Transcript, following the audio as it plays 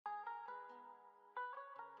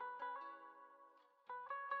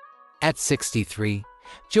At 63,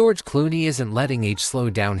 George Clooney isn't letting age slow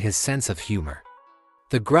down his sense of humor.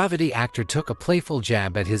 The Gravity actor took a playful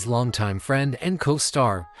jab at his longtime friend and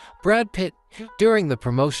co-star, Brad Pitt, during the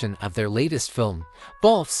promotion of their latest film,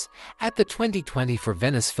 Wolfs, at the 2024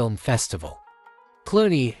 Venice Film Festival.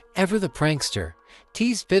 Clooney, ever the prankster,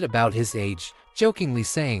 teased Pitt about his age, jokingly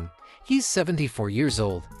saying, "He's 74 years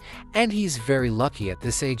old, and he's very lucky at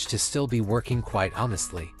this age to still be working quite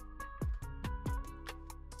honestly."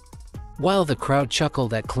 While the crowd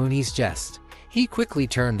chuckled at Clooney's jest, he quickly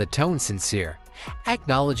turned the tone sincere,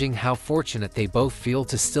 acknowledging how fortunate they both feel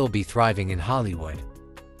to still be thriving in Hollywood.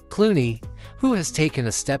 Clooney, who has taken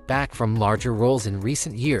a step back from larger roles in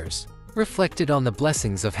recent years, reflected on the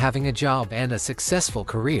blessings of having a job and a successful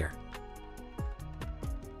career.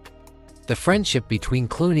 The friendship between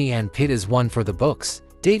Clooney and Pitt is one for the books,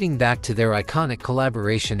 dating back to their iconic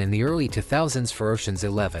collaboration in the early 2000s for Ocean's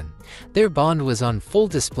 11. Their bond was on full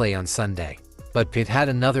display on Sunday. But Pitt had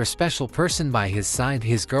another special person by his side,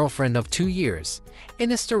 his girlfriend of 2 years,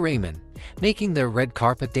 Ines de Ramon, making their red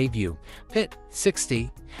carpet debut. Pitt,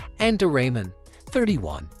 60, and de Ramon,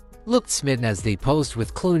 31, looked smitten as they posed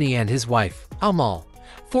with Clooney and his wife, Amal,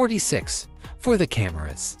 46, for the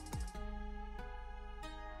cameras.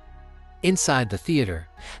 Inside the theater,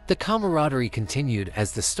 the camaraderie continued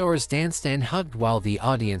as the stars danced and hugged while the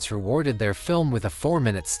audience rewarded their film with a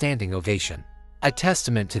 4-minute standing ovation. A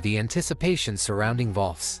testament to the anticipation surrounding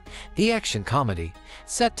Wolfs, the action comedy,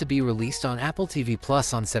 set to be released on Apple TV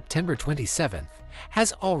Plus on September 27th,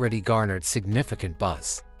 has already garnered significant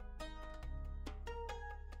buzz.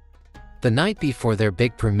 The night before their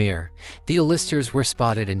big premiere, the A-listers were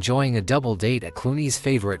spotted enjoying a double date at Clooney's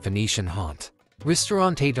favorite Venetian haunt,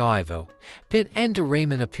 Ristorante d'Ivo. Pitt and de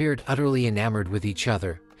Ramon appeared utterly enamored with each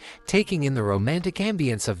other, taking in the romantic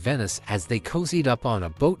ambience of Venice as they cozied up on a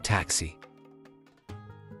boat taxi.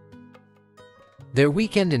 Their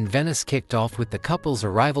weekend in Venice kicked off with the couple's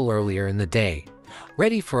arrival earlier in the day,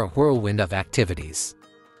 ready for a whirlwind of activities.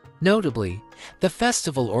 Notably, the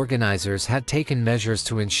festival organizers had taken measures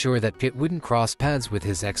to ensure that Pitt wouldn't cross paths with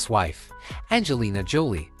his ex-wife, Angelina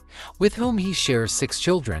Jolie, with whom he shares 6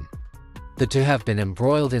 children. The two have been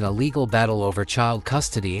embroiled in a legal battle over child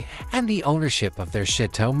custody and the ownership of their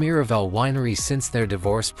Chateau Miraval winery since their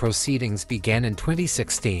divorce proceedings began in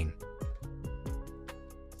 2016.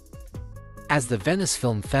 As the Venice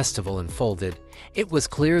Film Festival unfolded, it was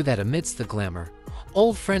clear that amidst the glamour,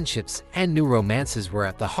 old friendships and new romances were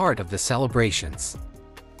at the heart of the celebrations.